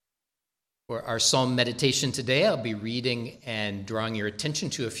For our psalm meditation today, I'll be reading and drawing your attention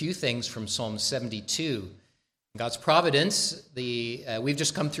to a few things from Psalm 72. In God's providence, we've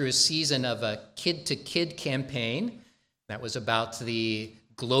just come through a season of a kid-to-kid campaign that was about the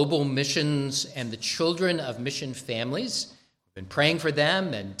global missions and the children of mission families. We've been praying for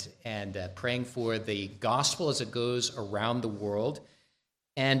them and praying for the gospel as it goes around the world.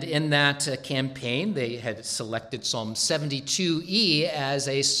 And in that campaign, they had selected Psalm 72e as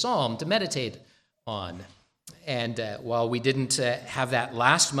a psalm to meditate on. And while we didn't have that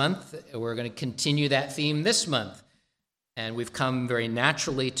last month, we're going to continue that theme this month. And we've come very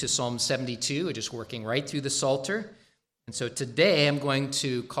naturally to Psalm 72, just working right through the Psalter. And so today I'm going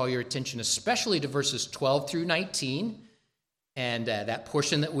to call your attention especially to verses 12 through 19, and that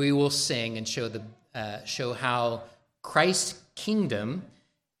portion that we will sing and show how Christ's kingdom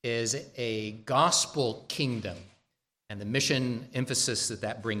is a gospel kingdom and the mission emphasis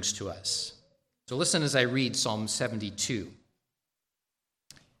that brings to us. So listen as I read Psalm 72.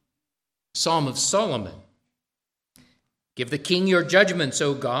 Psalm of Solomon. Give the king your judgments,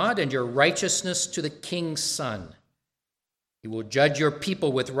 O God, and your righteousness to the king's son. He will judge your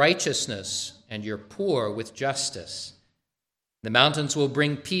people with righteousness and your poor with justice. The mountains will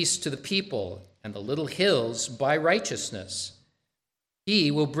bring peace to the people, and the little hills by righteousness.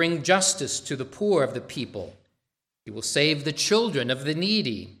 He will bring justice to the poor of the people. He will save the children of the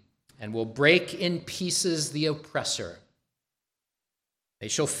needy and will break in pieces the oppressor. They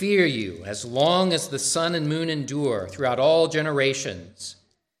shall fear you as long as the sun and moon endure throughout all generations.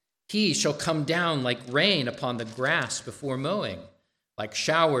 He shall come down like rain upon the grass before mowing, like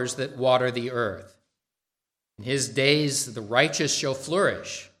showers that water the earth. In his days the righteous shall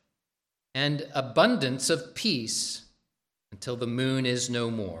flourish, and abundance of peace until the moon is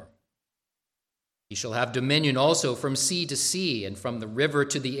no more. He shall have dominion also from sea to sea and from the river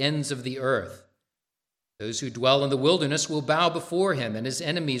to the ends of the earth. Those who dwell in the wilderness will bow before him, and his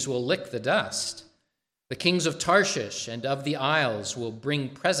enemies will lick the dust. The kings of Tarshish and of the isles will bring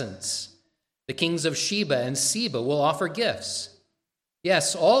presents. The kings of Sheba and Seba will offer gifts.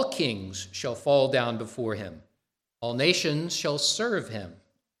 Yes, all kings shall fall down before him. All nations shall serve him.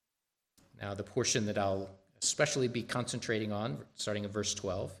 Now the portion that I'll especially be concentrating on, starting at verse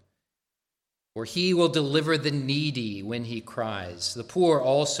 12. For he will deliver the needy when he cries, the poor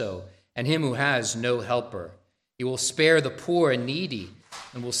also, and him who has no helper. He will spare the poor and needy,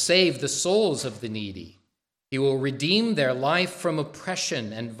 and will save the souls of the needy. He will redeem their life from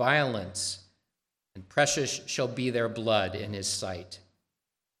oppression and violence, and precious shall be their blood in his sight.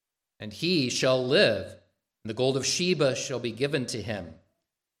 And he shall live, and the gold of Sheba shall be given to him.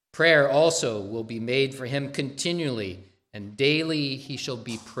 Prayer also will be made for him continually, and daily he shall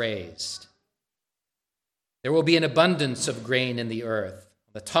be praised. There will be an abundance of grain in the earth,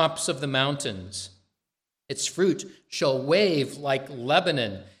 on the tops of the mountains. Its fruit shall wave like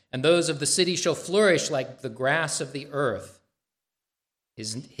Lebanon, and those of the city shall flourish like the grass of the earth.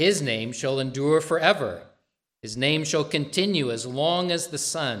 His name shall endure forever. His name shall continue as long as the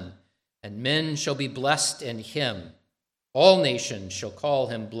sun, and men shall be blessed in him. All nations shall call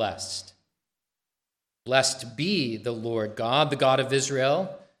him blessed. Blessed be the Lord God, the God of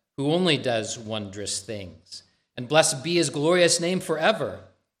Israel, who only does wondrous things. And blessed be his glorious name forever.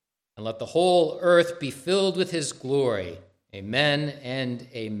 And let the whole earth be filled with his glory. Amen and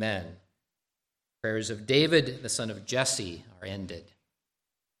amen. Prayers of David, the son of Jesse, are ended.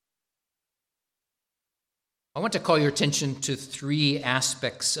 I want to call your attention to three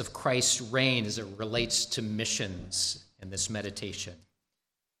aspects of Christ's reign as it relates to missions in this meditation.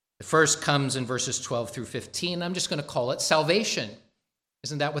 The first comes in verses 12 through 15. I'm just going to call it salvation.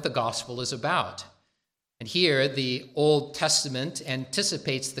 Isn't that what the gospel is about? And here, the Old Testament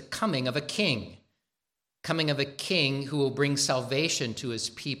anticipates the coming of a king who will bring salvation to his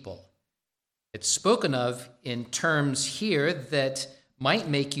people. It's spoken of in terms here that might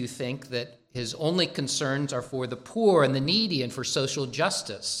make you think that his only concerns are for the poor and the needy and for social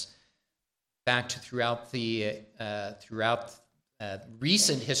justice. In fact, throughout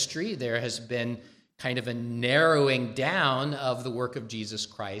recent history, there has been kind of a narrowing down of the work of Jesus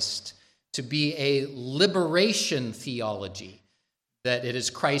Christ to be a liberation theology, that it is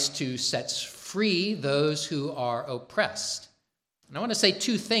Christ who sets free those who are oppressed. And I want to say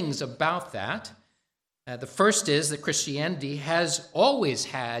two things about that. The first is that Christianity has always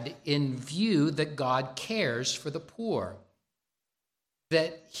had in view that God cares for the poor,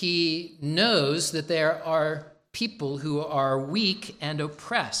 that he knows that there are people who are weak and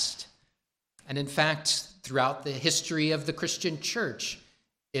oppressed. And in fact, throughout the history of the Christian church,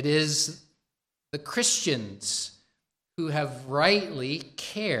 it is the Christians who have rightly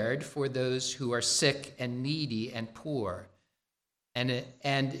cared for those who are sick and needy and poor. And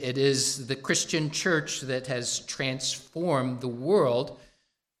it is the Christian church that has transformed the world,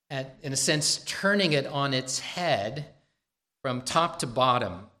 in a sense, turning it on its head from top to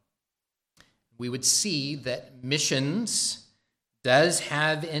bottom. We would see that missions does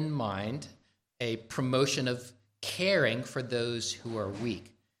have in mind a promotion of caring for those who are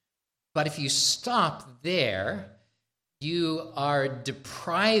weak. But if you stop there, you are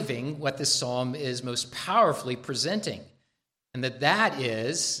depriving what the psalm is most powerfully presenting. And that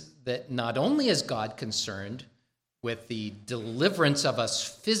is that not only is God concerned with the deliverance of us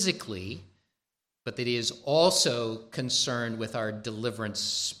physically, but that he is also concerned with our deliverance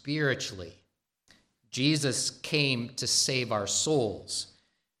spiritually. Jesus came to save our souls.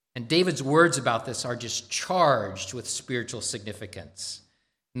 And David's words about this are just charged with spiritual significance,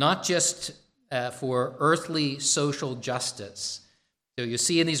 not just for earthly social justice. So you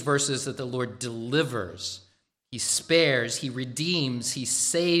see in these verses that the Lord delivers, he spares, he redeems, he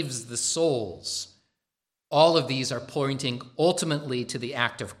saves the souls. All of these are pointing ultimately to the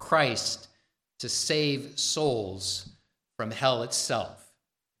act of Christ to save souls from hell itself.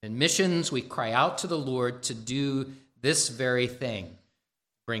 In missions, we cry out to the Lord to do this very thing,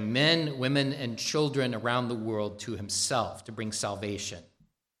 bring men, women, and children around the world to himself, to bring salvation.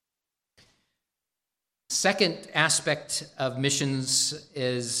 Second aspect of missions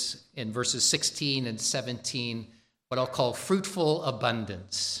is in verses 16 and 17, what I'll call fruitful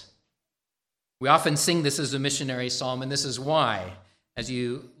abundance. We often sing this as a missionary psalm, and this is why. As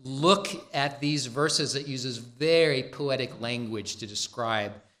you look at these verses, it uses very poetic language to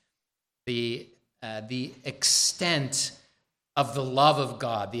describe the extent of the love of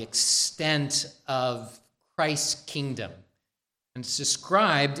God, the extent of Christ's kingdom. And it's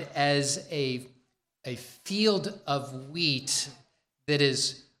described as a field of wheat that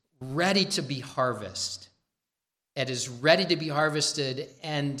is ready to be harvested. It is ready to be harvested,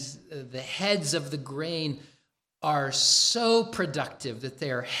 and the heads of the grain are so productive that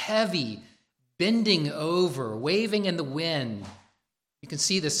they are heavy, bending over, waving in the wind. You can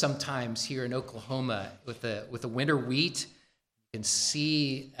see this sometimes here in Oklahoma with the winter wheat. You can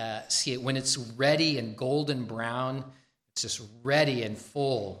see it when it's ready and golden brown. It's just ready and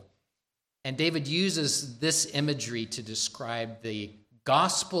full. And David uses this imagery to describe the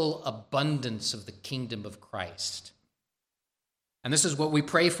gospel abundance of the kingdom of Christ. And this is what we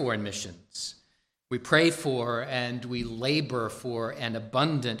pray for in missions. We pray for and we labor for an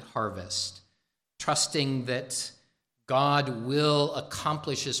abundant harvest, trusting that God will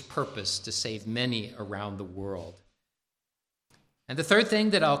accomplish his purpose to save many around the world. And the third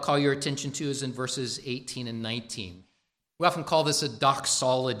thing that I'll call your attention to is in verses 18 and 19. We often call this a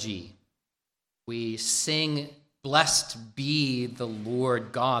doxology. We sing, "Blessed be the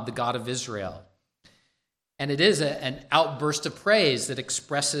Lord God, the God of Israel." And it is an outburst of praise that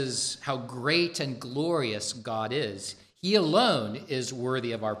expresses how great and glorious God is. He alone is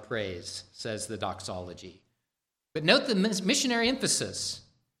worthy of our praise, says the doxology. But note the missionary emphasis.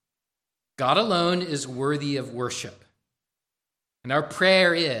 God alone is worthy of worship. And our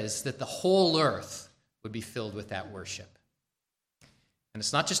prayer is that the whole earth would be filled with that worship. And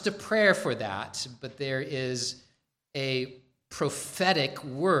it's not just a prayer for that, but there is a prophetic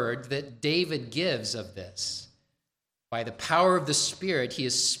word that David gives of this. By the power of the Spirit, he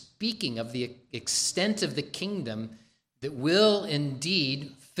is speaking of the extent of the kingdom that will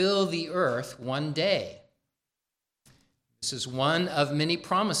indeed fill the earth one day. This is one of many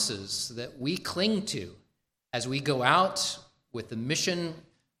promises that we cling to as we go out with the mission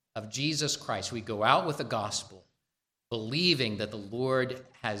of Jesus Christ. We go out with the gospel, believing that the Lord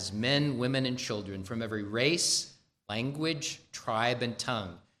has men, women, and children from every race, language, tribe, and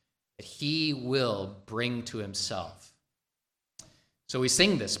tongue that he will bring to himself. So we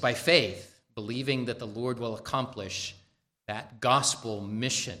sing this by faith, believing that the Lord will accomplish that gospel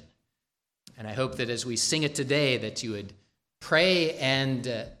mission. And I hope that as we sing it today, that you would pray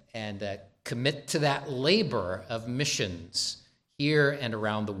and commit to that labor of missions here and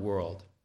around the world.